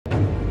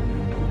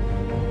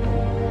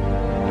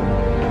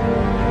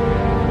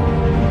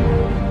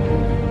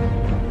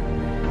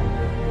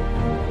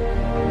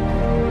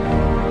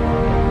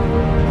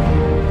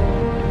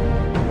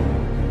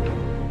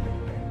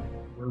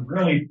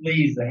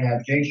pleased to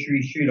have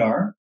Jayshree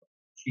Sridhar.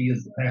 She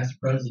is the past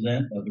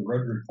president of the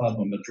Rotary Club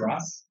of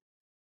Madras,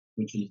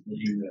 which is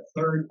the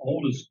third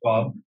oldest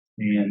club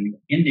in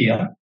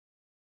India.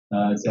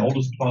 It's the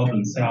oldest club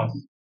in South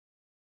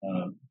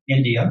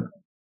India.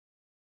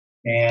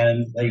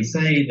 And they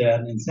say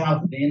that in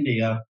South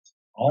India,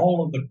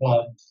 all of the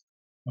clubs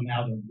come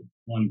out of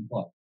one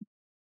club.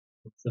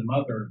 Some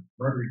other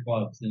Rotary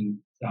clubs in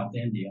South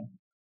India,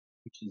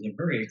 which is a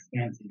very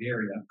expansive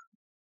area.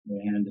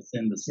 And it's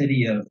in the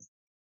city of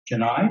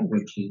Chennai,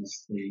 which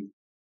is the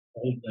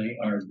old name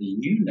or the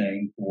new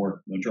name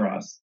for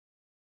Madras.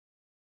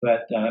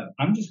 But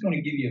I'm just going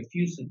to give you a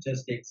few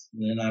statistics,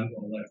 and then I'm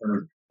going to let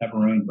her have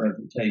her own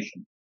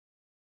presentation.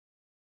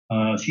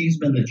 She's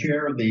been the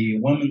chair of the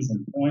Women's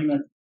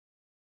Employment,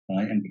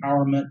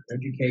 Empowerment,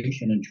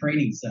 Education, and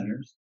Training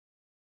Centers.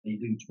 They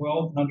do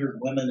 1,200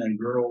 women and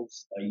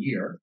girls a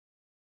year.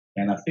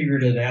 And I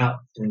figured it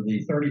out for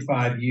the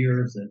 35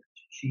 years that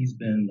she's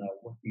been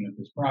working at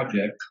this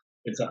project.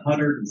 It's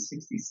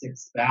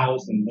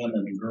 166,000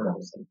 women and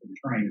girls that have been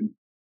trained,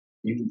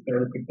 given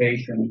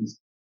certifications,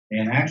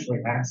 and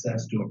actually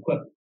access to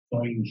equipment,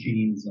 sewing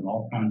machines, and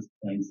all kinds of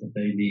things that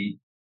they need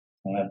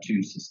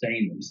to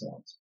sustain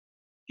themselves.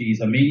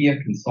 She's a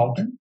media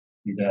consultant.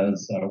 She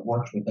does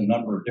works with a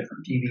number of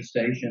different TV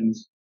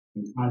stations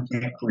in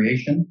content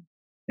creation,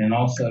 and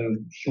also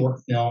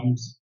short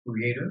films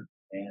creator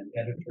and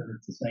editor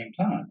at the same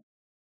time.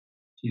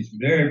 She's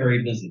very,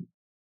 very busy.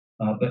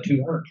 But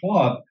to her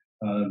club,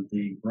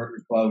 the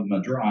Rotary Club of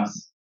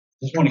Madras,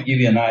 just want to give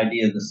you an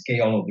idea of the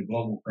scale of the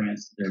global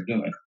grants that they're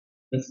doing.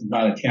 This is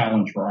not a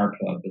challenge for our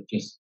club, but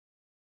just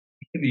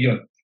give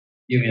you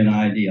an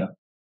idea.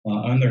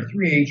 On their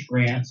 3H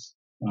grants,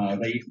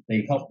 they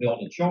helped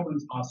build a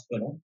children's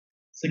hospital,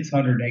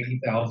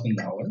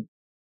 $680,000.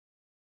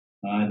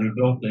 They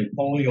built a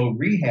polio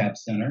rehab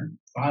center,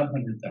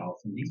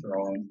 $500,000. These are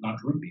all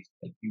not rupees,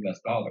 but US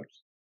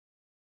dollars.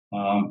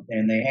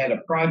 And they had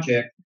a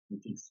project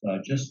which is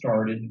just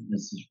started.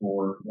 This is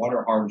for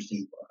water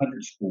harvesting for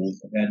 100 schools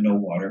that had no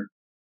water.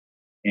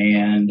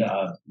 And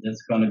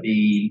that's going to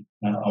be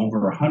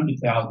over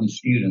 100,000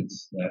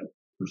 students that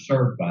were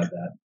served by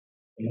that.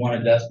 They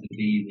wanted us to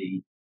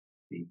be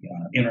the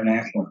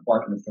international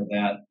partner for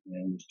that,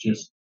 and it's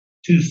just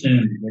too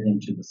soon to get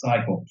into the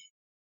cycle.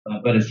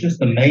 But it's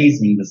just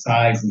amazing the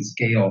size and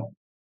scale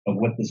of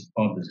what this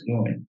club is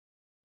doing.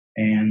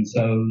 And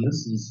so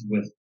this is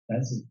with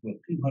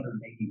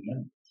 280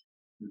 members.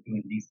 They're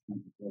doing these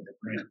kinds of global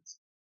grants.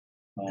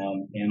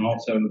 And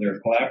also they're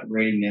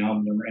collaborating now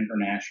more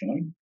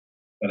internationally.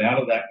 But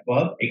out of that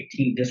club,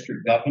 18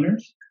 district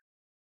governors.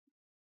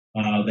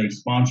 They've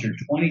sponsored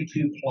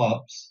 22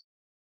 clubs,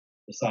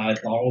 besides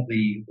all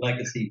the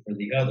legacy for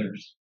the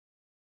others.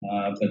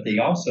 But they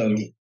also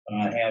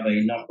have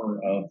a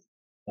number of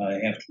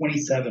have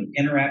 27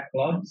 Interact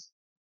clubs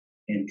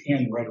and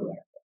 10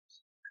 Rotaract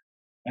clubs.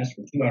 That's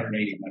for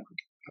 280 members.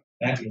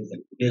 That is a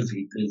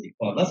busy, busy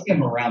club. Let's give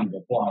them a round of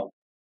applause.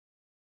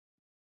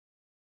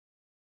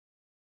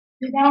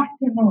 Good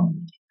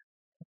afternoon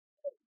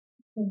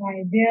to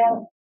my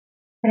dear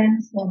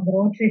friends of the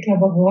Rotary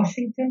Club of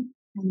Washington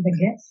and the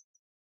guests.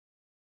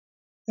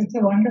 It's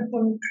a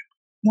wonderful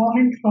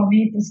moment for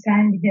me to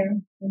stand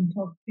here and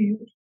talk to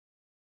you.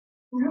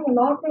 I have a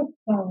lot of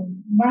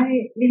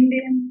my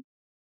Indian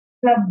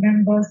club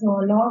members who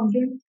are logged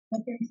in. I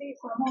can see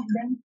some of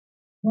them.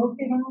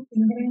 Gopinath,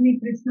 Indrani,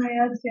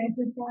 Krishnaya,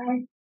 Chetusai.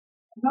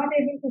 I'm not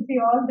able to see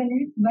all the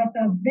names, but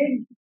a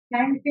big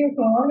thank you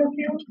to all of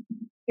you.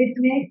 It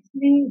makes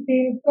me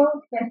feel so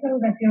special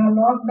that you are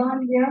logged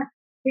on here.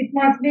 It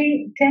must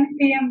be 10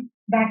 p.m.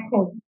 back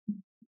home.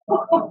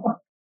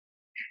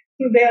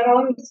 So they are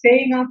all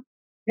staying up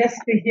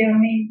just to hear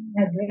me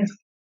address.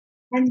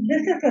 And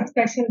this is a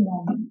special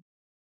moment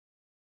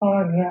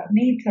for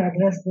me to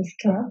address this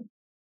club.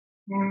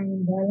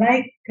 And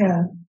like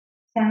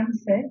Sam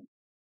said,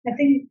 I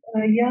think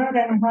a year and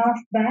a half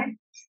back,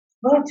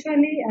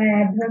 virtually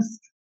I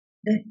addressed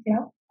this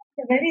club,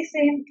 the very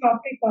same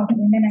topic of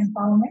women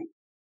empowerment.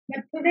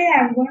 But today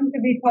I'm going to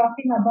be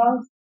talking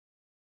about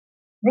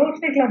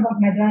Rotary Club of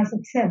Madras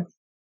itself.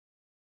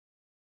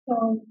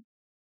 So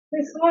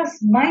this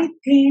was my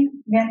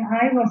theme when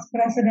I was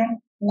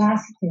president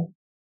last year.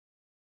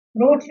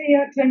 Rotary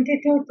year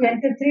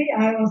 22-23,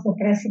 I was the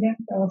president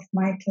of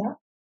my club.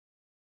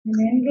 And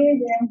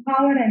Engage,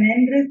 Empower and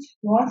Enrich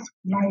was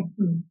my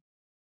theme.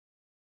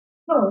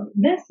 So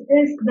this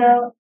is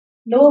the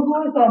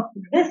logos of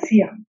this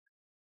year.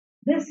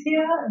 This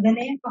year, the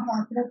name of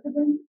our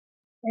president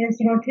is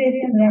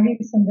Rotarian Ravi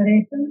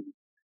Sundaresan.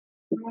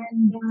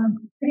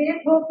 And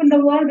Create Hope in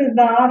the World is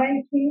the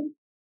RI team.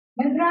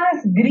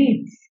 Madras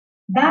greets.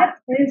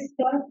 That is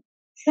the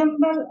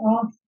symbol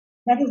of,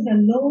 that is the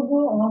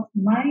logo of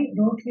my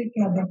Rotary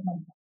Club of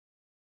Madras.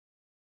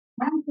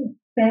 And it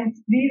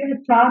says we were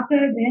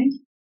chartered in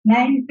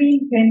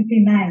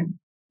 1929.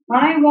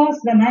 I was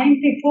the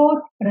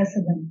 94th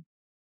president.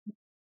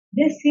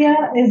 This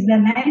year is the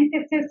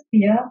 95th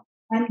year,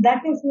 and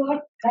that is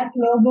what that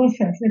logo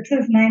says. It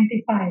says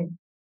 95.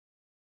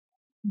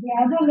 The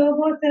other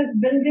logo says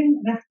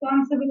building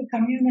responsible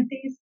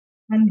communities,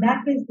 and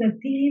that is the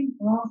theme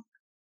of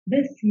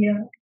this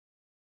year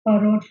for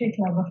Rotary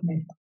Club of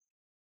Madras.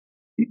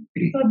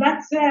 So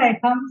that's where I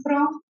come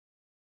from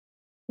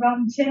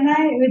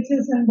Chennai, which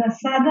is in the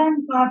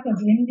southern part of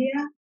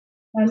India.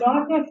 A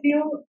lot of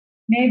you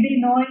may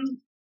be knowing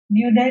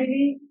New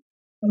Delhi,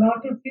 a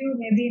lot of you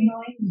may be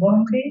knowing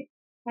Bombay.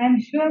 I'm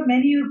sure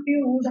many of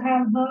you would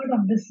have heard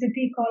of the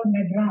city called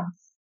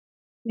Madras,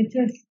 which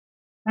is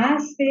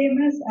as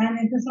famous and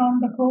it is on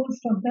the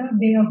coast of the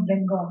Bay of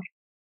Bengal.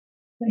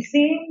 The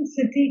same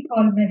city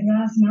called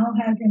Madras now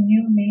has a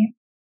new name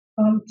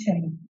called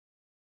Chennai.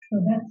 So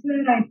that's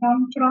where I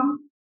come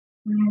from.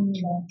 And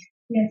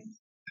yes,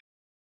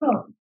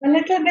 so a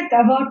little bit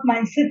about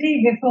my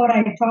city before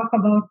I talk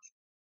about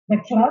the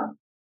club.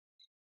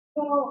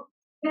 So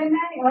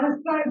Chennai,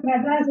 as per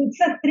Madras, it's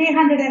a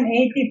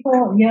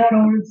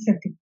 384-year-old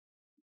city.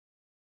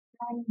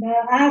 And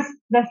as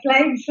the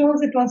slide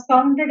shows, it was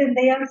founded in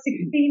the year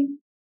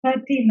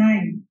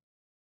 1639.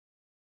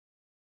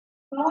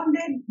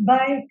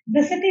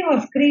 The city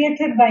was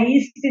created by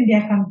East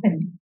India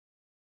Company.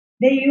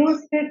 They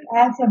used it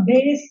as a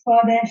base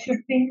for their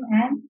shipping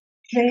and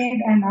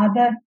trade and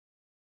other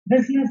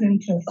business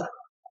interests.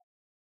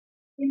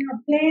 In a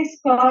place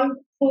called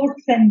Fort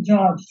St.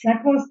 George,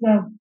 that was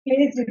the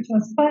place which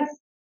was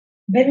first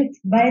built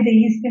by the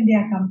East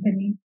India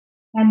Company,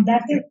 and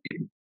that is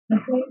the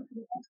place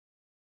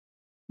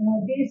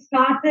where they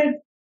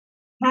started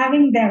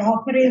having their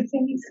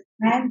operations,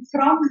 and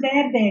from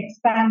there they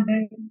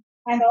expanded,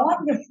 and all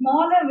the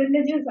smaller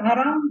villages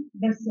around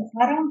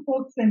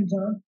Fort St.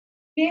 George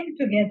came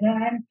together,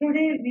 and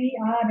today we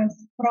are a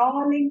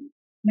sprawling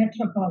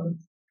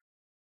metropolis.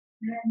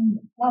 And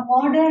a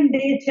modern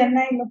day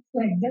Chennai looks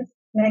like this,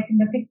 like in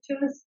the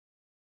pictures.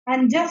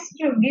 And just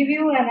to give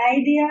you an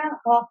idea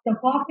of the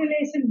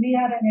population, we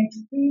are an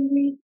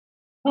extremely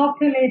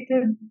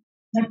populated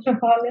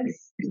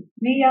metropolis.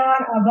 We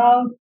are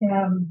about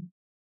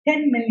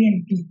 10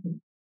 million people.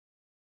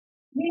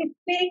 We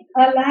speak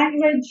a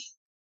language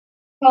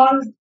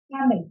called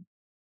Tamil,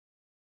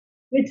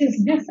 which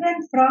is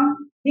different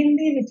from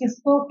Hindi, which is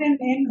spoken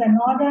in the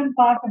northern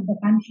part of the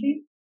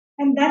country.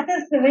 And that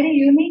is the very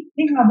unique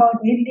thing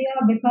about India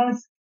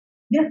because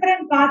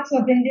different parts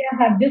of India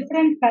have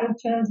different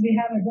cultures. We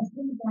have a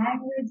different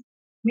language.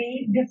 We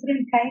eat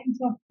different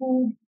kinds of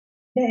food.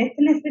 The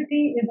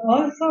ethnicity is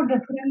also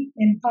different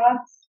in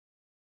parts.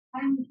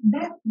 And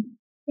that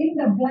in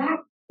the black,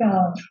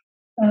 uh,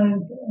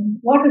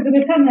 what is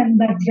written in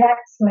that black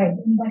slide,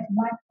 in that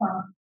black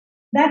part,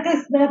 that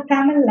is the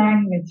Tamil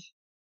language.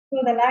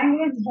 So the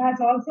language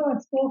has also a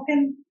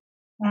spoken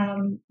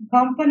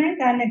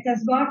component and it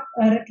has got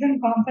a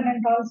written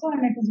component also,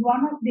 and it is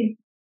one of the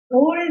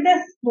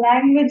oldest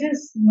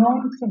languages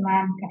known to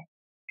mankind.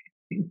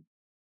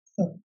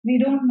 So we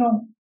don't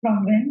know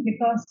from when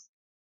because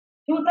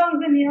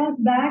 2000 years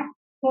back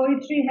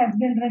poetry has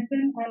been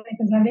written and it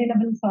is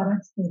available for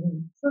us to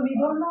read. So we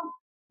don't know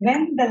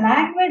when the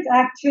language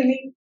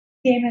actually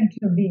came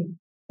into being.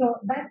 So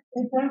that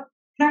is a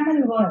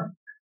Tamil word.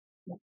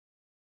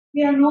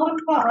 We are known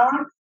for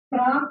art,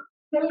 craft,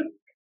 silk,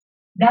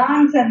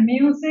 dance and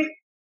music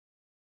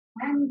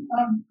and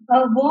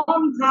a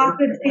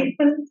warm-hearted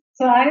people.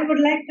 So I would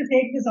like to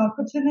take this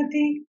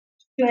opportunity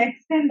to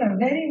extend a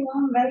very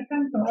warm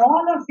welcome to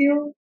all of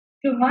you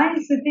to my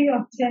city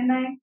of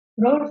Chennai.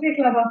 Rotary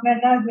Club of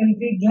Madras will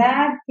be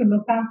glad to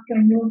look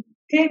after you,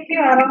 take you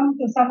around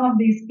to some of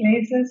these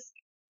places.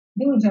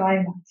 Do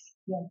join us.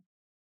 Yes.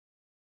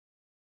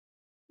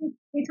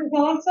 It is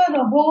also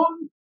the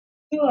home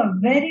to a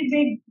very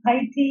big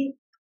IT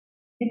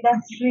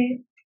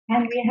industry,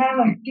 and we have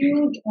a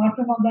huge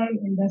automobile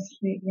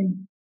industry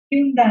in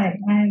Hyundai,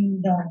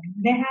 and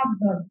they have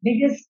the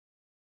biggest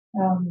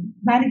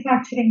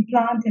manufacturing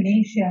plant in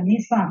Asia,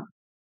 Nissan.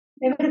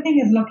 Everything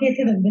is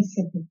located in this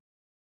city.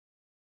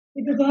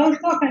 It is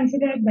also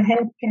considered the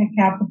healthcare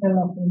capital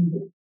of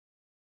India.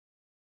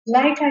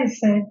 Like I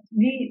said,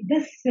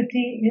 this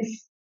city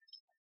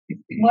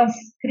was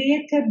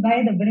created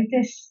by the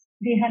British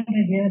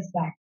 300 years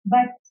back,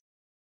 but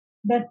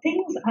the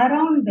things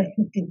around the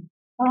city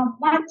are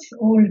much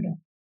older.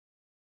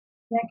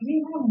 Like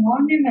we have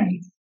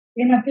monuments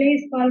in a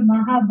place called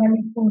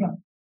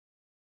Mahabalipuram,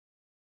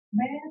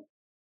 where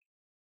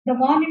the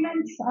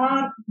monuments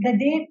are the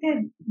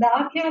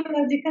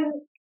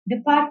archaeological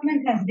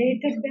department has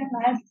dated them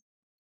as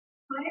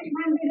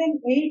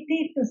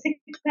 580 to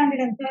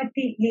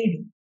 630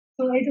 AD.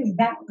 So it is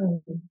that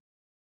old.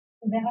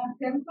 So there are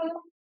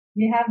temples,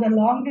 we have the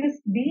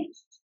longest beach,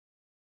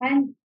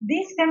 and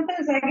these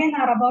temples again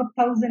are about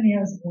 1,000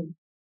 years old.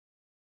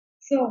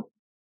 So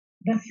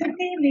the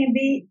city may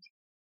be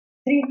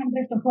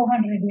 300 to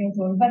 400 years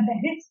old, but the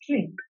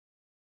history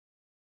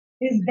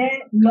is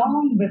there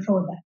long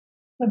before that.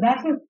 So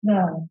that is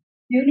the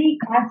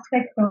unique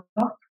aspect of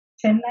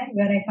Chennai,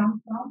 where I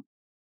come from.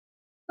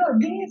 So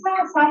these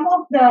are some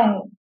of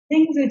the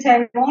things which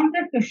I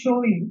wanted to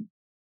show you.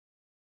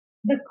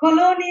 The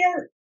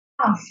colonial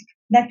past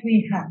that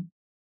we have.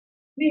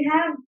 We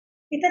have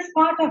It is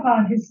part of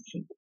our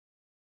history.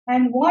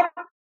 And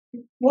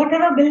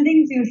whatever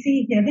buildings you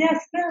see here, they are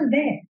still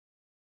there.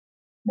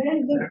 There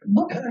is a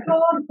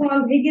bookstore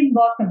called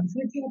Higginbotham's,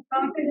 which was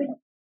started in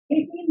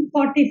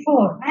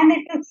 1844, and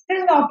it is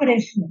still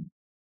operational.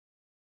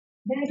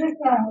 There is a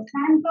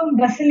Santom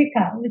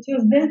Basilica, which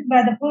was built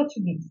by the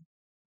Portuguese,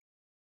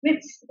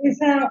 which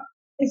is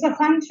a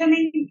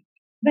functioning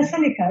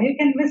basilica. You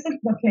can visit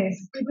the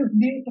place. It is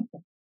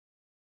beautiful.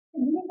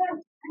 And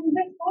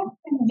the Fort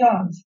St.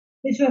 George,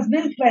 which was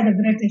built by the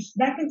British,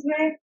 that is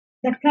where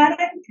the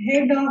current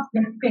head of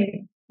the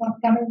state of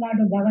Tamil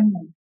Nadu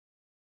government,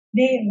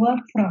 they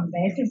work from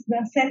there. It is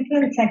the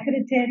central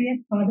secretariat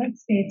for the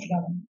state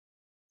government.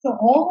 So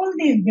all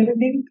these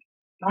buildings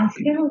are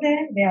still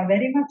there. They are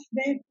very much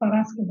there for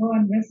us to go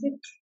and visit.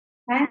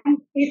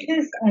 And it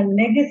is a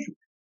legacy.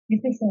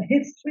 It is a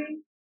history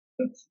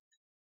which,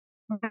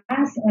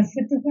 as a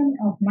citizen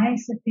of my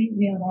city,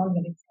 we are all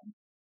very proud.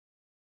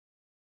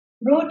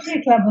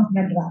 Rotary Club of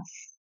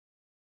Madras.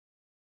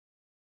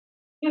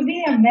 To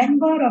be a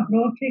member of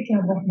Rotary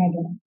Club of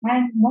Madras,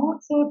 and more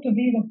so to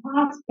be the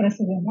past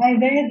president, I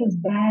wear this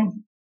badge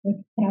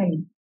with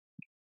pride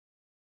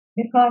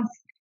because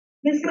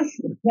this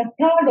is the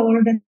third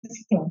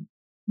oldest club.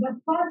 The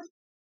first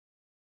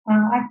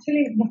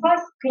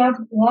club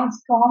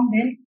was formed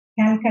in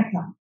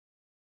Calcutta.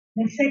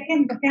 The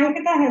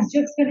Calcutta has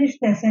just finished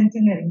their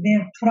centenary. They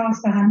have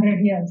crossed 100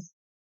 years.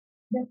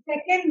 The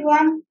second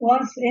one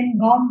was in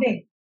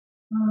Bombay.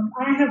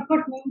 I have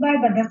put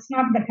Mumbai, but that's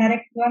not the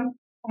correct one.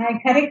 I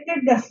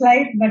corrected the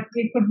slide, but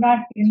we could not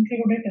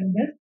include it in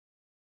this.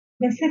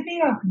 The city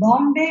of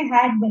Bombay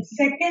had the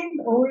second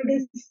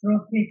oldest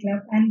Rotary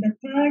Club, and the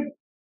third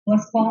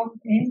was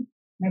formed in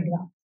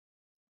Madras.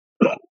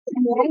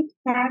 And like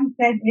Sam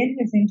said in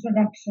his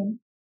introduction,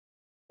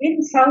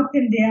 in South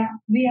India,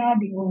 we are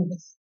the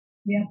oldest.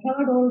 We are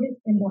third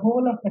oldest in the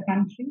whole of the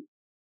country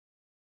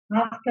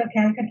after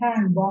Calcutta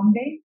and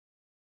Bombay.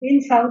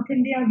 In South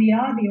India, we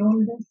are the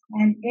oldest,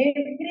 and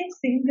every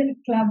single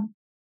club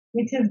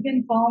which has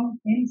been formed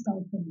in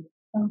South India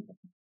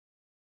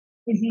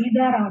is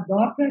either our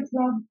daughter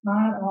club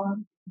or our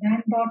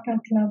granddaughter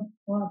club,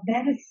 or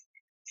there is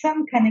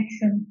some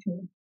connection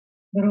to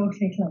the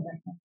Rotary Club.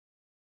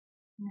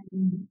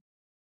 And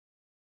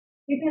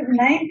it is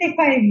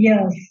 95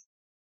 years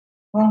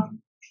of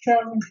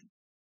service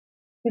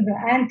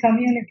and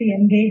community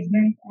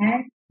engagement,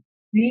 and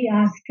we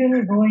are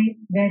still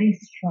going very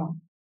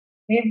strong.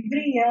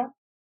 Every year,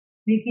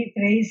 we keep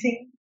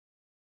raising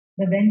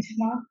the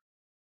benchmark.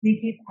 We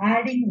keep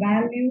adding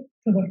value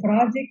to the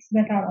projects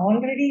that are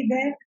already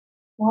there,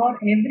 or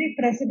every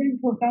president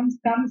who comes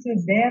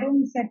with their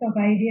own set of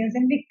ideas,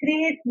 and we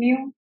create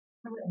new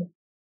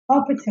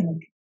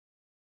opportunities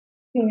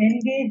to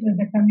engage with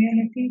the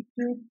community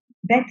to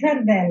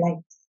better their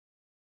lives.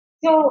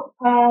 So,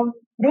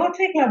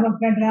 Rotary Club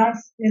of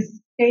Madras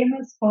is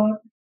famous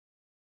for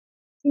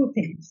two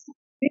things.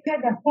 We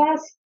were the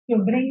first to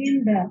bring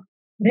in the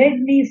red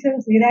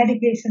measles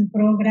eradication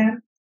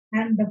program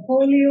and the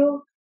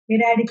polio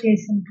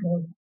eradication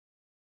program.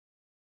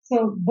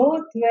 So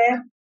both were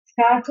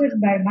started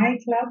by my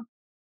club,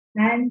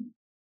 and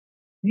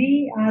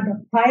we are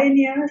the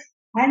pioneers,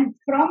 and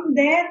from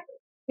there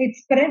it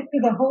spread to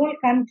the whole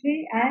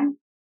country. And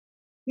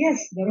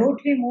yes, the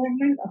Rotary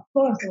movement, of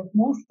course, was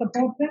most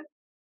supportive,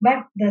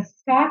 but the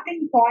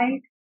starting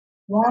point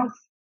was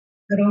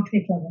the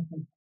Rotary Club of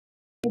Madras.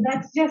 So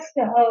that's just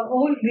an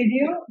old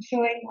video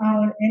showing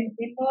our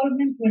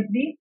involvement with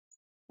the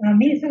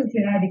measles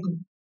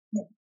eradication.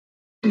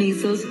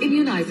 Measles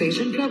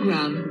immunization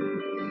program.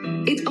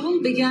 It all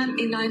began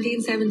in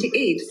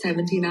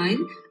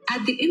 1978-79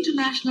 at the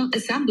International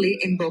Assembly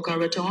in Boca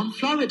Raton,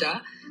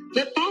 Florida.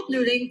 We're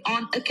partnering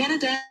on a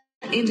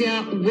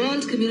Canada-India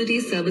World Community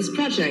Service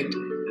project.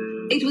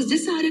 It was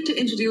decided to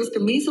introduce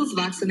the measles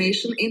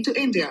vaccination into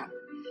India.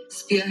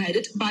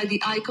 Spearheaded by the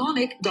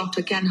iconic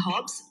Dr. Ken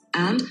Hobbs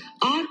and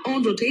our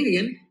own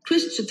Rotarian,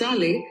 Chris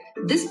Chitale,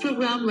 this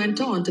program went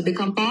on to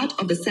become part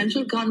of the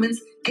central government's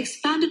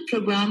expanded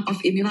program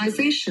of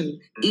immunization,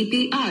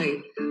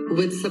 EPI.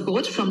 With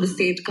support from the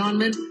state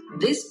government,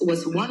 this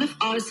was one of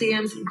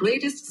RCM's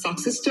greatest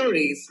success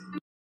stories.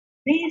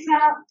 These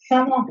are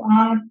some of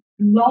our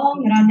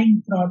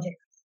long-running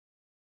projects.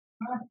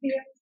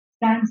 RCM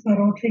stands for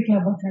Rotary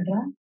Club of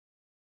Madras.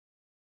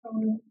 So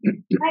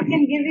I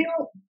can give you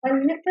a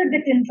little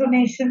bit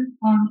information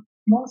on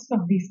most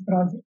of these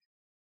projects.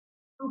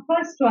 The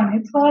first one,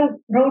 it's called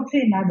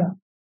Rotary Nagar.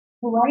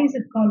 So why is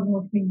it called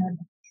Rotary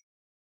Nagar?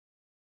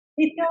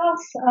 It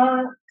was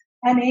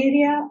an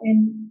area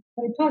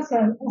it was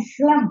a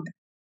slum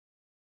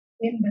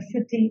in the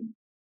city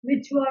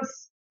which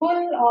was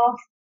full of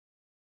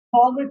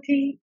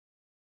poverty,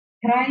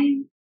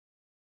 crime,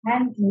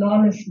 and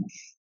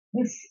lawlessness.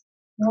 This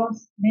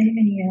was many,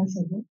 many years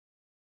ago.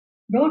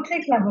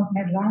 Rotary Club of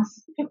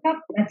Madras took up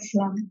that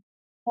slum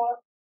for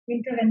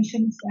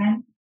interventions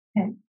and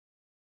help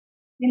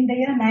in the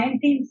year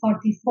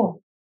 1944.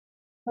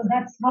 So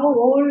that's how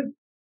old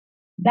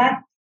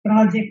that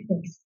project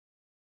is.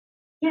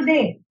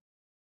 Today,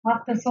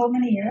 after so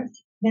many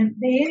years. Then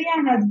the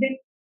area has been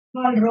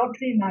called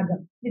Rotary Nagar,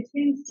 which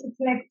means it's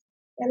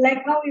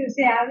like how you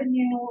say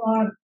avenue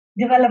or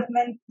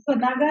development. So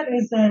Nagar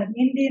is an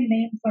Indian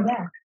name for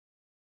that.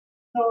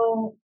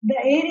 So the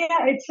area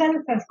itself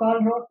is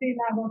called Rotary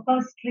Nagar,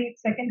 first street,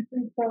 second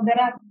street. So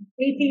there are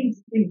 18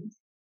 streets.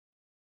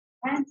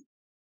 And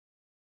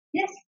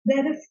yes,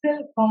 there is still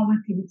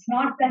poverty. It's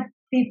not that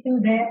people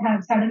there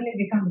have suddenly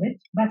become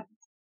rich, but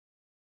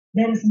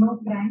there is no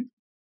crime.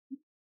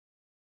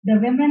 The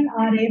women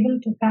are able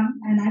to come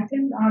and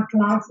attend our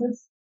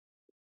classes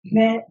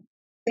where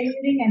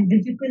tailoring and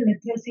digital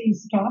literacy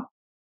is taught.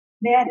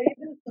 They are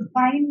able to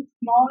find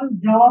small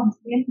jobs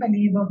in the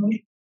neighborhood.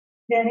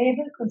 They are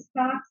able to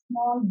start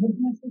small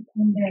businesses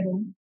on their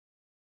own.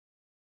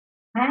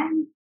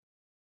 And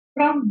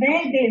from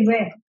where they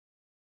were,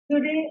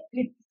 today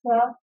it's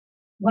a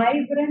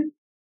vibrant,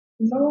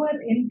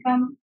 lower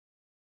income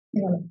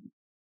development.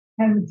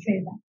 I would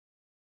say that.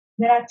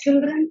 There are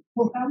children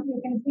who come,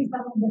 you can see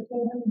some of the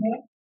children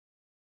there.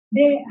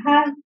 They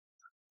have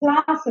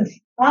classes,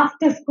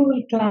 after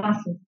school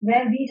classes,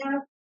 where we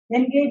have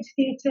engaged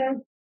teachers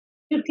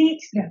to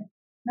teach them.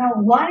 Now,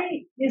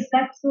 why is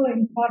that so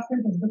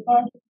important? Is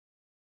because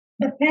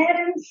the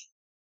parents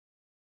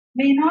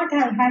may not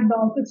have had the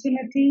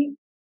opportunity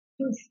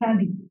to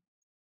study.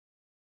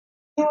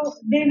 So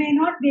they may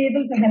not be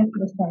able to help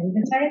the child.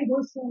 The child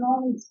goes to a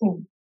normal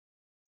school.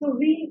 So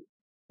we,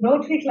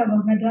 Rotary Club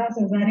of Madras,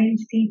 has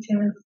arranged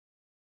teachers,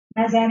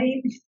 has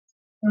arranged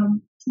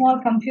small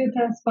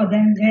computers for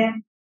them where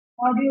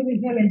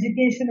audiovisual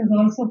education is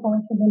also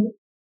possible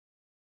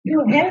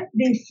to help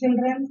these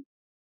children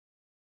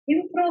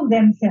improve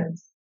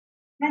themselves.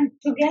 And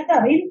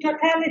together, in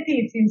totality,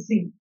 if you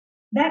see,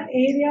 that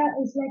area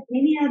is like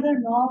any other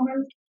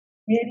normal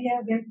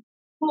area where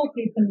poor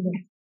people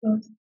live. So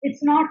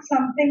it's not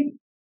something,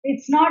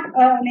 it's not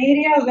an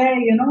area where,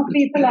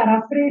 people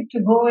are afraid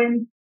to go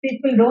in,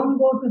 people don't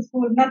go to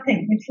school,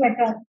 nothing. It's like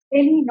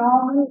any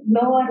normal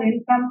lower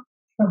income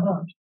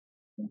suburb.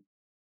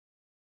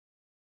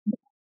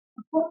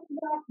 The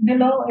photograph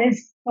below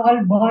is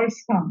called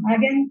Boys Town.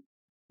 Again,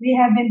 we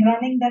have been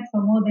running that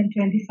for more than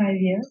 25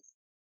 years.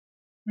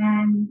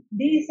 And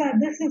this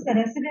is a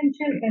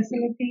residential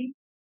facility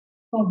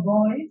for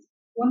boys,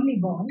 only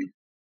boys,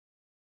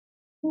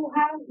 who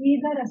have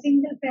either a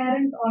single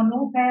parent or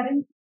no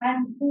parent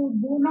and who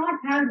do not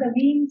have the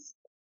means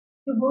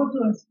to go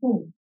to a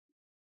school.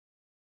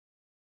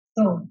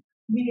 So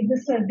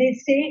they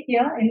stay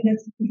here in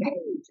this.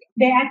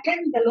 They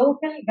attend the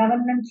local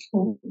government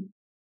school,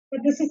 but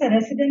this is a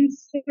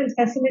residential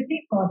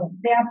facility for them.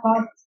 They are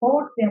taught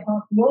sports, they are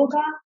taught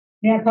yoga,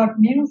 they are taught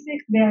music,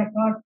 they are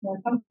taught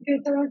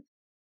computers.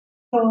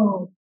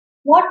 So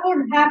what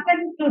would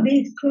happen to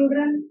these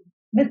children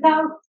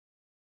without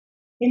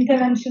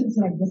interventions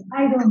like this?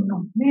 I don't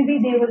know. Maybe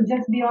they will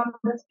just be on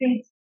the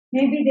streets.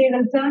 Maybe they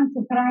will turn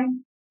to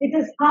crime. It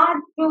is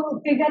hard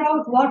to figure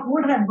out what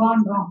would have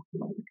gone wrong.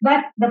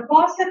 But the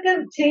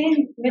positive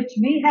change which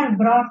we have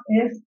brought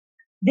is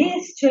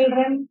these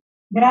children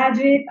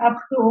graduate up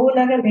to O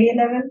level, A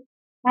level,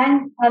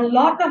 and a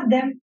lot of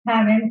them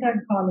have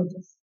entered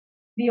colleges.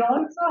 We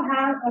also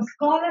have a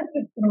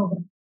scholarship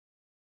program.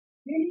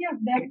 Many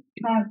of them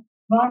have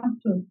gone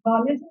to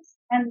colleges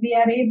and we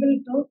are able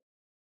to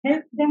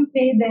help them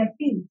pay their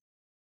fees.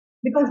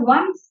 Because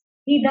once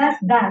he does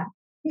that,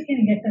 he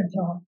can get a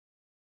job.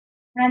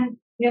 And,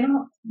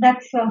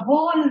 that's a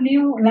whole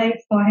new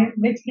life for him,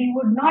 which he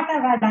would not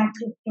have had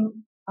access to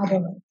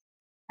otherwise.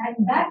 And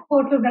that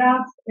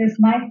photograph is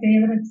my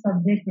favorite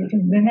subject, which is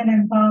women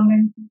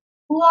empowerment.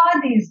 Who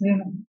are these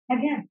women?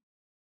 Again,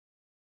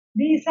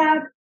 these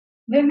are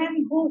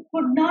women who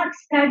could not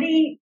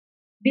study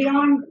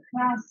beyond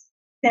class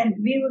 10.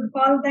 We would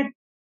call that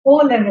O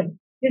level,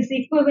 is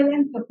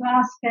equivalent to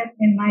class 10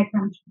 in my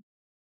country.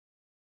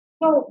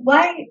 So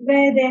why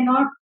were they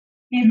not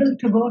able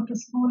to go to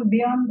school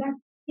beyond that?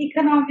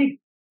 Economic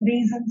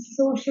reasons,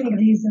 social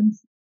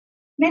reasons,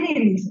 many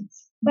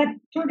reasons. But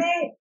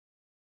today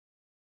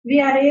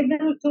we are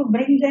able to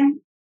bring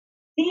them,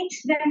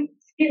 teach them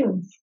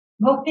skills,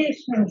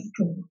 vocational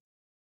skills,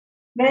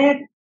 where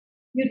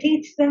you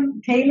teach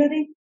them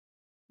tailoring,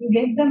 you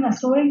give them a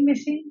sewing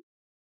machine,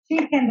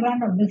 she can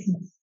run a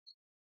business.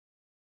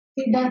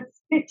 She does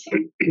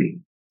stitching,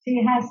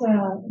 she has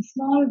a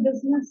small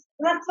business,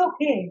 that's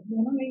okay.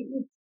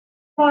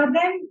 For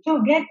them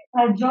to get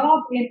a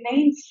job in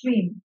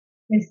mainstream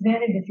is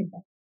very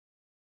difficult.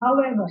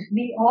 However,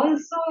 we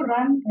also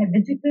run a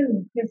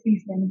digital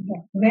literacy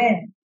center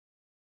where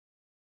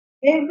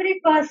every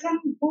person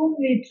whom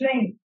we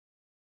train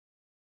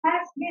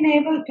has been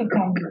able to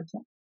come to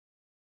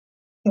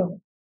job.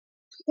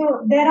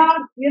 So there are,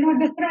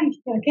 different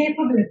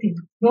capabilities.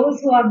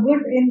 Those who are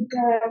good in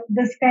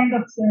this kind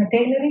of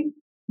tailoring,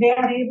 they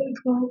are able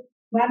to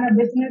run a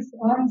business,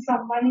 earn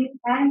some money,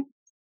 and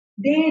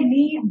they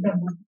need the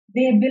money.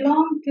 They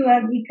belong to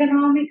an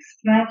economic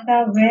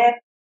strata where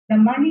the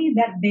money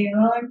that they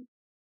earn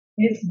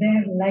is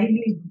their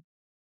livelihood.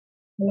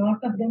 A lot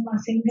of them are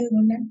single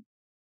women.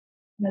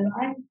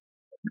 And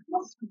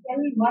Just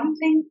tell one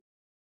thing,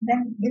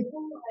 then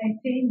before I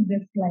change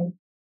this slide.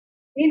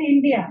 In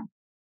India,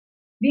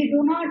 we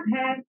do not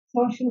have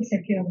social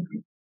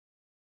security.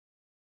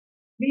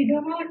 We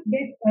do not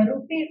get a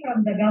rupee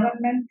from the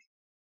government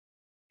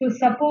to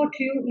support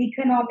you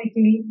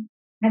economically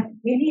at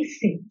any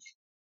stage.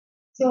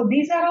 So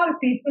these are all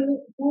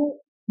people who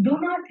do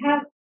not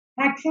have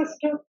access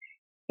to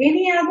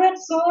any other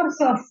source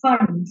of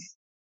funds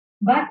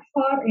but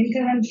for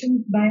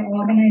interventions by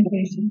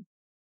organizations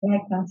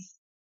like us,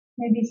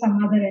 maybe some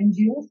other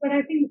NGOs, but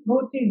I think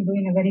Rotary is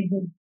doing a very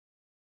good.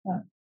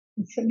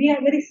 So we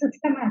are very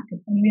systematic,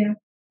 and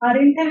our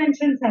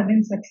interventions have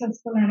been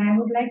successful. And I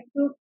would like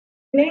to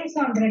place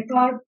on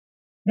record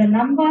the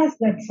numbers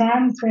that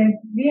Sam said.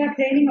 We are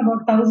training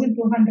about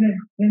 1,200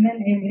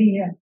 women every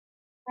year,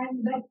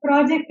 and that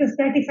project is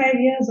 35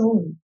 years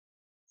old.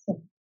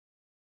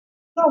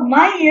 So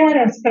my year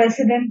as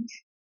president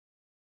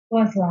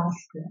was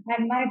last year,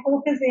 and my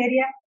focus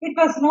area, it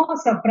was no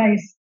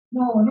surprise,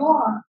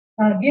 no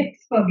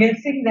gifts for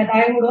guessing that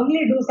I would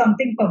only do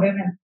something for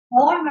women.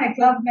 All my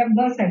club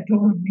members had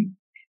told me,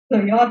 so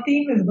your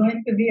team is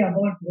going to be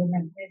about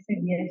women. I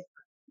said yes,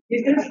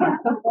 it is.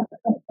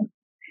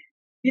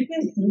 It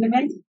is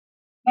women,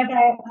 but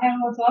I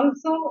was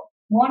also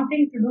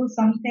wanting to do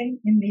something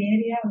in the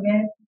area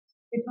where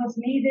it was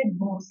needed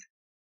most,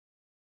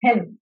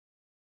 health.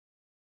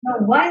 Now,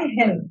 why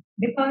health?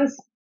 Because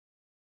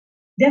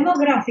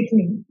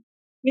demographically,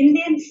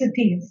 Indian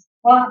cities,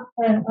 or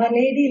a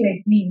lady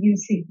like me, you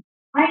see,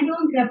 I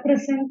don't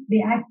represent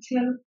the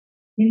actual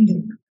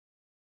Hindu.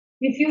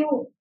 If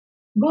you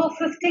go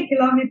 50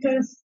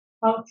 kilometers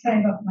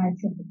outside of my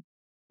city,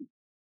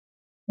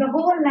 the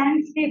whole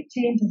landscape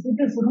changes.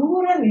 It is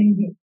rural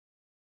India.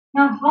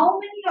 Now, how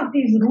many of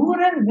these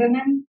rural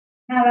women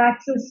have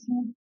access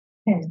to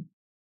health?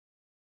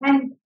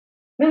 And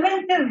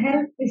preventive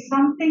health is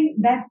something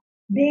that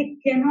they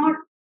cannot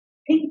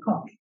think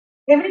of.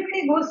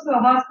 Everybody goes to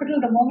a hospital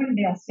the moment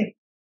they are sick,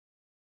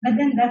 but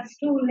then that's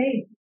too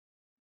late.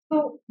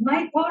 So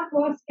my thought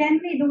was, can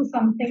we do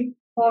something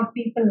for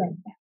people like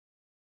that?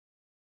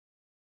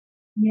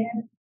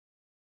 Yes.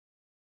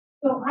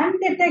 So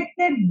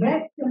undetected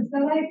breast and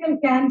cervical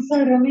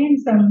cancer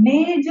remains a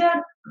major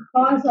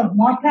cause of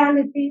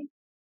mortality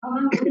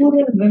among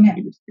rural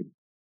women.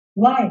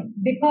 Why?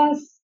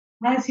 Because,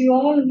 as you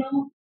all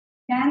know,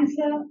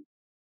 cancer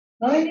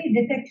early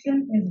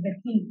detection is the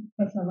key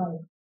for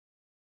survival.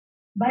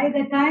 By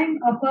the time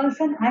a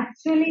person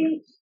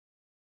actually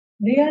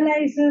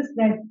realizes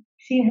that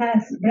she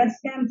has breast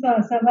cancer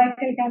or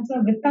cervical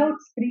cancer without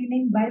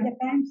screening, by the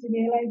time she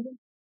realizes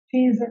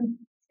she is in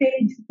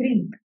stage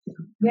 3,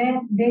 where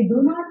they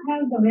do not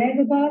have the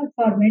wherewithal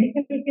for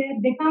medical care,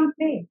 they can't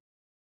pay.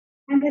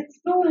 And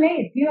it's too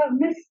late. You have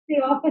missed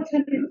the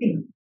opportunity.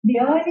 The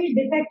early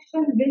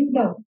detection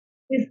window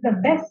is the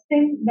best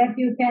thing that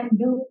you can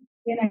do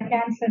in a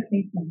cancer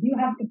treatment. You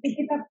have to pick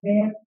it up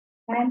there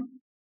and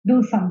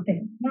do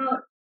something. Now,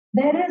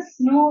 there is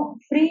no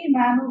free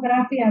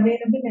mammography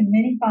available in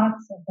many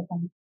parts of the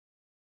country.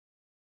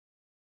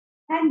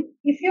 And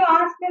if you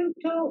ask them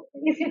to,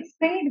 if it's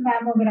paid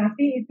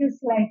mammography, it is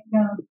like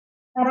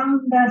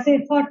around,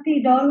 say,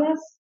 $40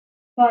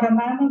 for a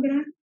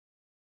mammogram.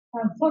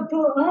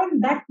 To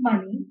earn that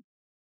money,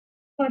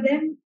 for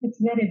them, it's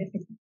very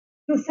difficult.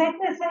 To set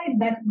aside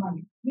that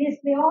money. Yes,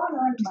 they all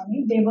earn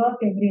money, they work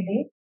every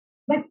day,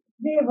 but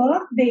they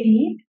work, they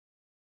eat,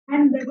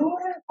 and the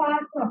rural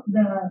part of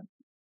the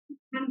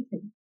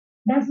country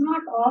does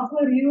not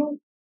offer you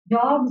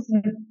jobs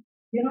with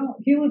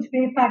huge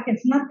pay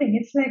packets. Nothing.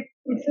 It's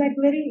like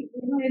very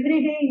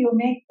every day you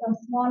make a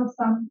small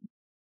sum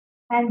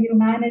and you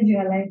manage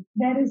your life.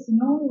 There is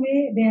no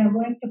way they are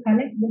going to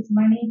collect this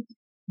money,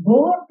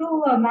 go to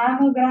a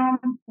mammogram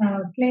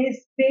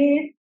place, pay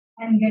it,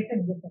 and get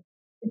it with it.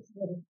 It's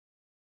very.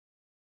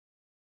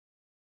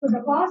 So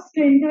the cost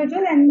to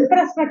individual and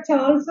infrastructure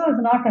also is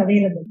not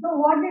available. So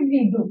what did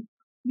we do?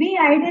 We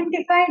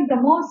identified the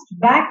most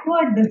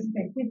backward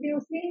district. If you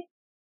see,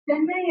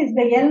 Chennai is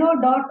the yellow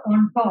dot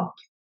on top.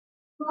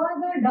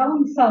 Further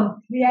down south,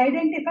 we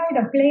identified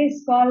a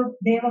place called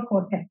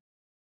Devakotai.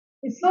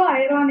 It's so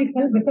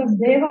ironical because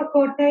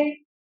Devakotai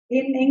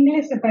in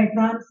English, if I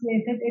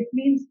translate it, it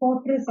means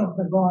fortress of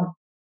the god.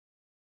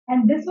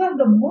 And this was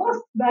the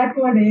most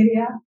backward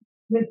area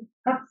with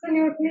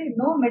absolutely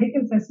no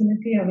medical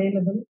facility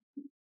available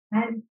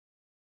and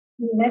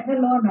let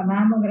alone a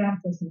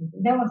mammogram facility.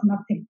 There was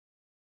nothing.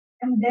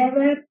 And there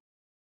were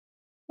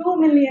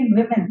 2 million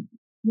women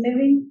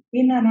living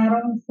in and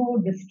around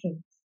 4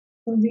 districts.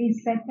 So we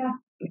set up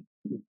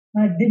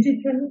a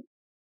digital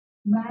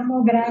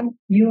mammogram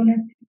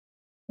unit.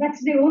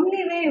 That's the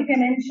only way you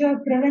can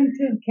ensure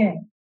preventive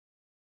care.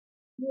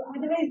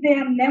 Otherwise, they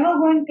are never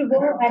going to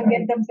go and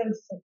get themselves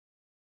sick.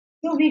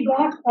 So we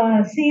got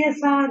a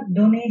CSR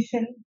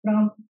donation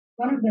from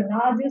one of the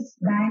largest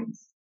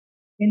banks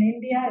in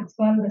India. It's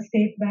called the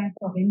State Bank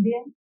of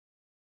India.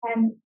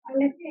 And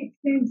let me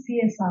explain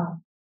CSR.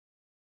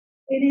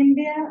 In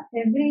India,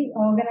 every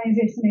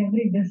organization,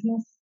 every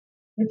business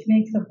which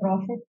makes a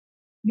profit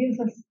gives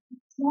a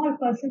small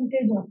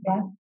percentage of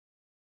that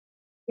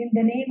in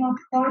the name of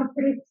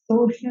corporate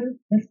social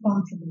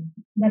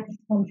responsibility. That is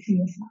called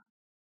CSR.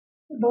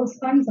 So those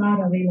funds are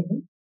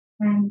available,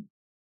 and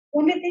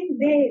only thing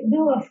they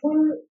do a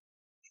full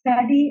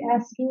study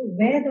as to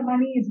where the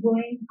money is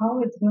going, how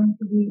it's going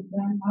to be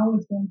done, how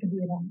it's going to be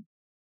run.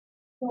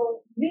 So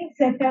we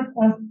set up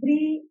a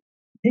free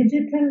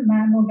digital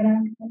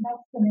mammogram, and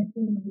that's the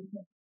message.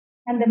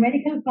 And the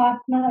medical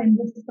partner in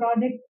this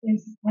project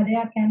is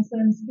Adaya Cancer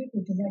Institute,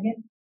 which is again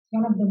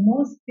one of the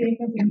most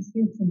famous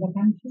institutes in the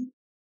country.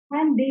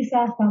 And these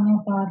are some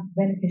of our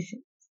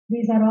beneficiaries.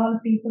 These are all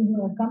people who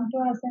have come to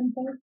our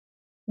center,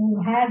 who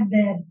had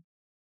their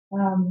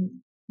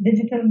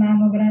digital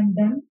mammogram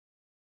done.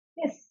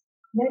 Yes,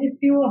 very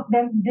few of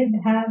them did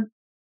have,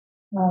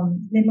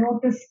 they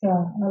noticed a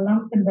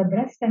lump in the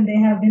breast and they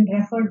have been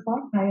referred for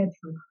higher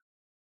treatment.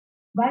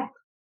 But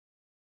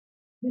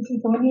this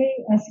is only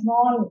a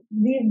small,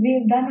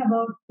 we've done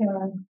about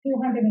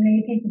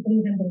 280 to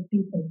 300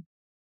 people.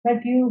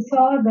 But you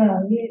saw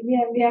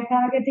we are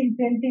targeting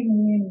 20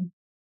 million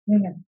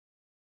women.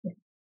 Yes.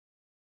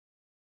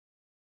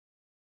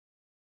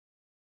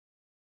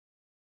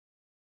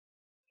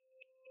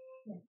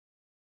 Yes.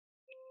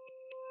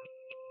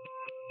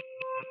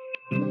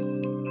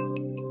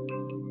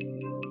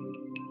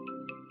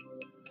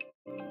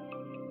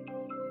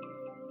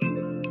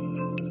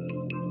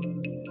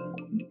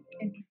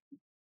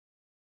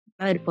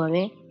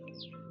 இருப்போமே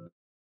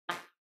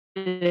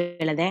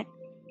வேலைதான்.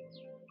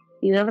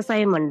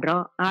 விவசாயம்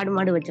பண்றோம், ஆடு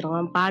மாடு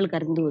வச்சிருக்கோம், பால்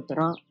கறந்து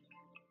ஊத்துறோம்.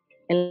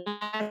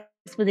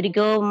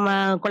 ஆஸ்பத்திரிக்கோ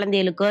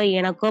குழந்தைகளுக்கோ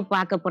எனக்கோ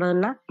பார்க்க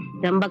போறதுன்னா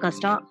ரொம்ப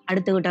கஷ்டம்.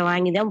 அடுத்தவங்கிட்ட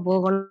வாங்கி தான்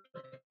போகணும்.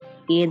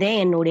 இதே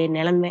என்னுடைய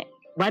நிலைமை.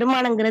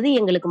 வருமானங்கிறது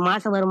எங்களுக்கு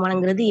மாச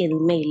வருமானங்கிறது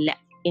எதுவுமே இல்லை.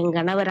 என்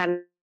கணவர்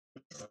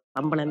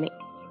சம்பளமே.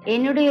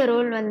 என்னுடைய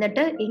ரோல்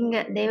வந்துட்டு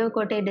இங்க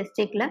தேவக்கோட்டை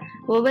டிஸ்ட்ரிக்ட்ல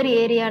ஒவ்வொரு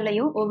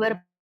ஏரியாலையும் ஒவ்வொரு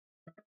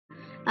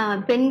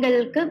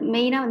பெண்களுக்கு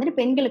மெயினா வந்துட்டு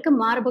பெண்களுக்கு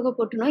மார்பக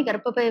புற்றுநோய்,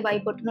 கர்ப்பப்பை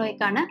வாய்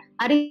புற்றுநோய்க்கான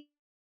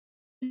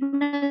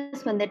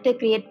வந்துட்டு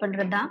கிரியேட்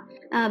பண்றதுதான்.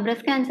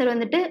 பிரஸ்ட் கேன்சர்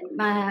வந்துட்டு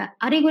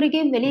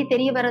அறிகுறிக்கு வெளியே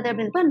தெரிய வர்றது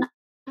அப்படின்னு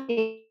வந்துட்டு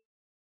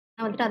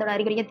அதோட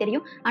அறிகுறியே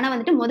தெரியும். ஆனா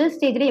வந்துட்டு முதல்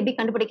ஸ்டேஜ்லயே எப்படி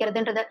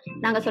கண்டுபிடிக்கிறதுன்றத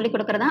நாங்க சொல்லிக்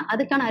கொடுக்கறதா.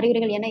 அதுக்கான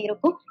அறிகுறிகள் என்ன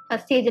இருக்கும்,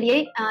 ஃபர்ஸ்ட் ஸ்டேஜ்லயே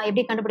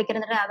எப்படி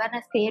கண்டுபிடிக்கிறதுன்ற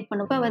அவேர்னஸ் கிரியேட்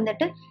பண்ணுவோம்.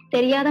 வந்துட்டு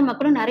தெரியாத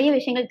மக்களும் நிறைய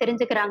விஷயங்கள்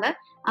தெரிஞ்சுக்கிறாங்க.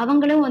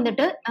 அவங்களும்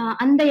வந்துட்டு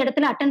அந்த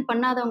இடத்துல அட்டன்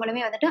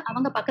பண்ணாதவங்களுமே வந்துட்டு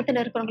அவங்க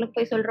பக்கத்துல இருக்கிறவங்களுக்கு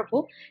போய் சொல்றப்போ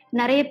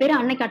நிறைய பேர்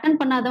அன்னைக்கு அட்டன்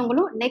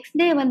பண்ணாதவங்களும் நெக்ஸ்ட்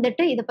டே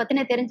வந்துட்டு இதை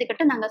பத்தின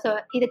தெரிஞ்சுக்கிட்டு நாங்க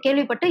இதை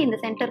கேள்விப்பட்டு இந்த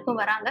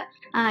சென்டருக்கும் வராங்க.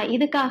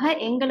 இதுக்காக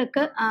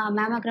எங்களுக்கு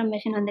மேமோகிராம்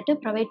மிஷின் வந்துட்டு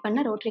ப்ரொவைட்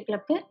பண்ண ரோட்டரி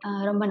கிளப்க்கு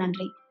ரொம்ப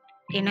நன்றி.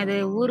 எனது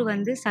ஊர்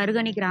வந்து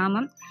சருகணி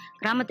கிராமம்.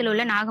 கிராமத்தில்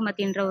உள்ள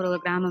நாகமத்தின்ற ஒரு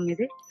கிராமம்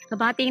இது. இப்போ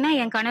பார்த்தீங்கன்னா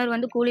என் கணவர்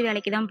வந்து கூலி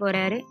வேலைக்கு தான்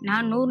போகிறாரு.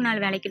 நான் 100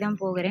 நாள் வேலைக்கு தான்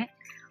போகிறேன்.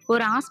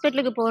 ஒரு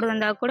ஹாஸ்பிட்டலுக்கு போகிறது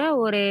இருந்தால் கூட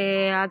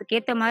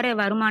அதுக்கேற்ற மாதிரி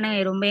வருமானம்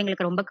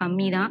எங்களுக்கு ரொம்ப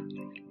கம்மி தான்.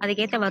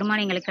 அதுக்கேற்ற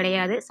வருமானம் எங்களுக்கு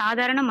கிடையாது.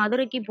 சாதாரண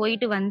மதுரைக்கு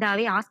போயிட்டு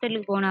வந்தாவே,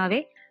 ஹாஸ்பிட்டலுக்கு போனாவே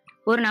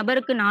ஒரு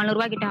நபருக்கு 400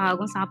 ரூபா கிட்ட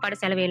ஆகும், சாப்பாடு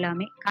செலவு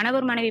எல்லாமே.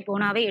 கணவர் மனைவி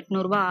போனாவே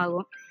 800 ரூபா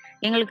ஆகும்.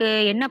 எங்களுக்கு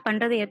என்ன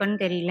பண்ணுறது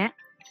எப்படின்னு தெரியல.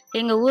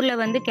 எங்கள்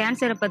ஊரில் வந்து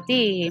கேன்சரை பற்றி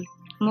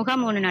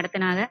முகாம் ஒன்று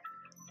நடத்தினாங்க.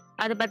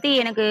 அதை பற்றி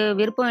எனக்கு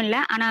விருப்பம் இல்லை.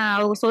 ஆனால்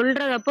அவங்க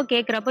சொல்கிறதப்போ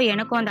கேட்குறப்போ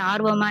எனக்கும் அந்த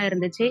ஆர்வமாக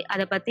இருந்துச்சு.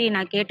 அதை பற்றி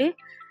நான் கேட்டு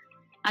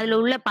அதில்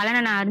உள்ள பலனை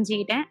நான்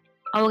அறிஞ்சிக்கிட்டேன்.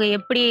 அவங்க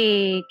எப்படி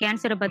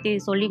கேன்சரை பற்றி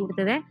சொல்லி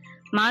கொடுத்ததை,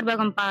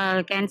 மார்பகம்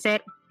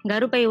கேன்சர்,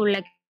 கருப்பை உள்ள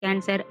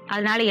கேன்சர்,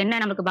 அதனால என்ன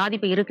நமக்கு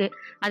பாதிப்பு இருக்குது,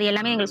 அது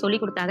எல்லாமே எங்களுக்கு சொல்லி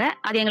கொடுத்தாங்க.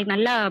 அது எங்களுக்கு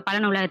நல்ல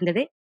பலனுள்ள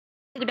இருந்தது.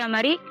 கிட்ட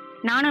மாதிரி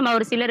நானும்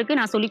ஒரு சிலருக்கு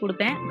நான் சொல்லி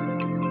கொடுப்பேன்.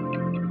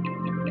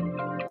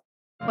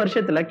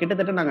 வருஷத்துல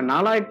கிட்டத்தட்ட நாங்க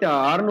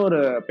 4600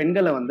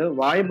 பெண்களை வந்து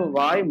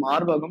வாய்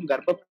மார்பகம்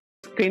கர்ப்ப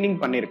ஸ்கிரீனிங்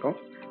பண்ணிருக்கோம்.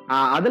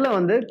 அதுல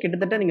வந்து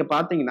கிட்டத்தட்ட நீங்க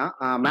பாத்தீங்கன்னா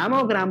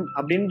மேமோகிராம்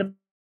அப்படின்ற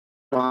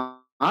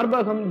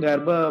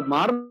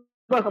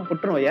மார்பகம்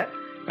புற்றுநோயை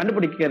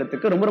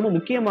கண்டுபிடிக்கிறதுக்கு ரொம்ப ரொம்ப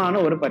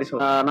முக்கியமான ஒரு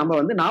பரிசோதனை. நம்ம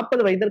வந்து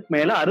 40 வயதுக்கு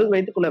மேல 60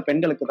 வயதுக்குள்ள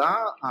பெண்களுக்கு தான்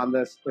அந்த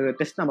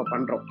டெஸ்ட் நம்ம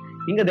பண்றோம்.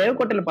 இங்க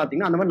தேவக்கோட்டையில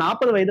பாத்தீங்கன்னா அந்த மாதிரி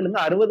 40 வயதுல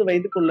இருந்து 60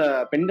 வயதுக்குள்ள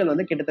பெண்கள்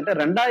வந்து கிட்டத்தட்ட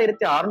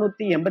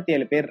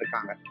 2687 பேர்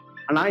இருக்காங்க.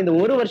 ஆனா இந்த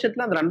ஒரு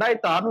வருஷத்துல அந்த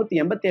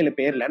 2687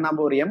 பேர்ல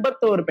நம்ம ஒரு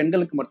 81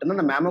 பெண்களுக்கு மட்டும்தான்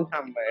அந்த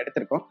மேமோகிராம்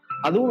எடுத்திருக்கோம்.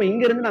 அதுவும்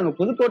இங்க இருந்து நாங்க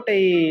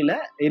புதுக்கோட்டையில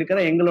இருக்கிற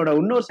எங்களோட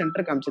இன்னொரு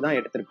சென்டருக்கு அமைச்சுதான்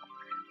எடுத்திருக்கோம்.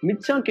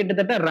 மிச்சம்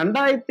கிட்டத்தட்ட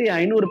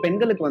 2500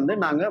 பெண்களுக்கு வந்து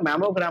நாங்க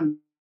மேமோகிராம்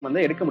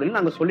வந்து எடுக்க முடியல.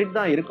 நாங்க சொல்லிட்டு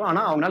தான் இருக்கோம்.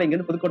 ஆனா அவங்களால இங்க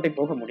இருந்து புதுக்கோட்டை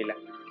போக முடியல.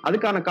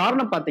 அதுக்கான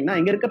காரணம் பாத்தீங்கன்னா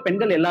இங்க இருக்க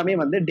பெண்கள் எல்லாமே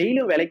வந்து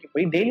டெய்லியும் வேலைக்கு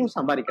போய் டெய்லியும்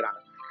சம்பாதிக்கிறாங்க.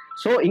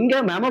 சோ இங்க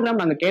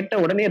மேமோகிராம் நாங்க கேட்ட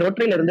உடனே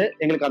ரோட்டரியில இருந்து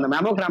எங்களுக்கு அந்த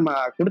மேமோகிராம்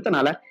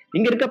கொடுத்தனால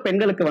இங்க இருக்க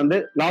பெண்களுக்கு வந்து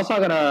லாஸ்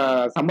ஆகிற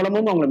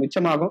சம்பளமும் அவங்களுக்கு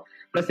மிச்சமாகும்.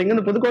 பிளஸ் இங்க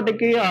இருந்து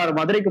புதுக்கோட்டைக்கு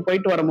மதுரைக்கு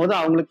போயிட்டு வரும்போது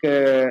அவங்களுக்கு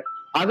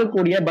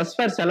ஆகக்கூடிய பஸ்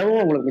ஃபேர்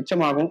செலவும் அவங்களுக்கு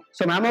மிச்சமாகும்.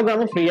 சோ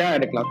மேமோகிராமும் ஃப்ரீயா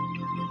எடுக்கலாம்.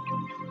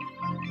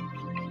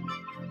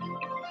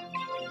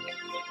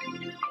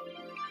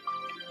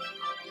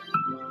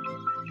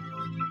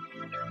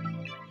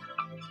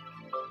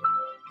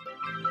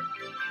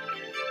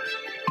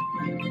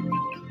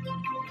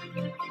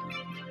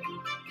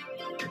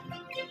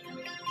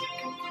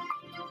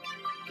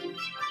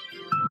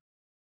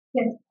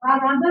 Yes, Our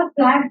other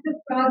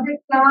flagship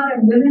projects are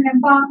women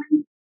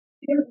empowerment,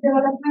 skills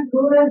development,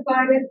 rural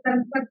toilet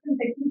construction,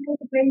 technical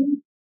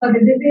training for the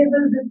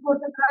disabled. This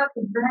photograph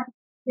is that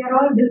they are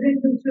all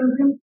disabled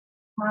children,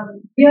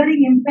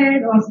 hearing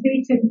impaired or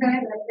speech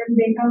impaired, and then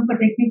they come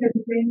for technical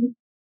training,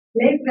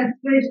 lake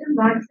restoration,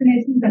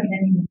 vaccinations, and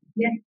many more.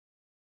 Yes.